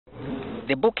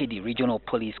The Bokedi Regional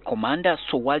Police Commander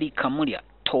Sowali Kamulia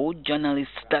told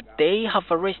journalists that they have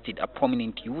arrested a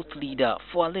prominent youth leader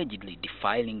for allegedly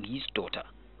defiling his daughter.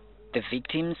 The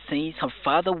victim says her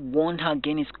father warned her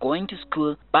against going to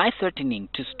school by threatening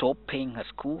to stop paying her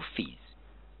school fees.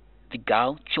 The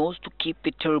girl chose to keep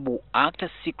the terrible act a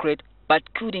secret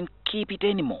but couldn't keep it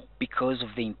anymore because of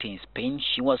the intense pain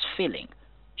she was feeling.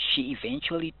 She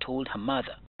eventually told her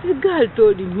mother. The girl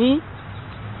told me,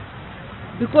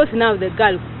 because now the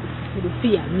girl would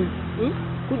fear me,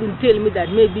 couldn't tell me that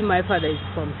maybe my father is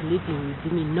sleeping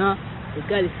with me. No, the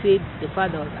girl said the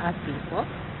father was asking for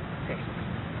sex,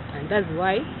 and that's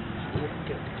why he was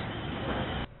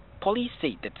killed. Police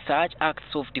say that such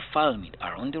acts of defilement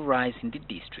are on the rise in the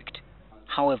district.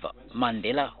 However,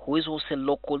 Mandela, who is also a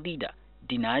local leader,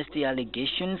 denies the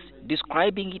allegations,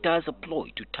 describing it as a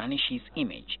ploy to tarnish his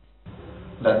image.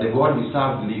 That the God we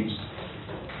serve lives.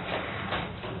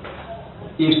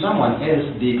 If someone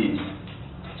else did it,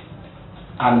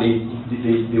 and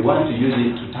they want to use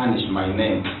it to tarnish my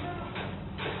name,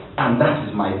 and that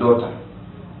is my daughter,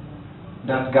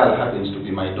 that girl happens to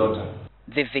be my daughter.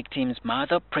 The victim's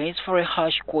mother prays for a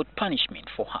harsh court punishment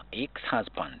for her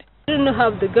ex-husband. I don't know how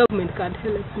the government can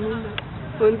help me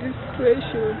on this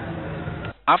situation.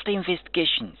 After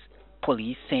investigations,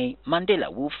 police say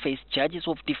Mandela will face charges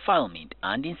of defilement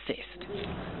and incest.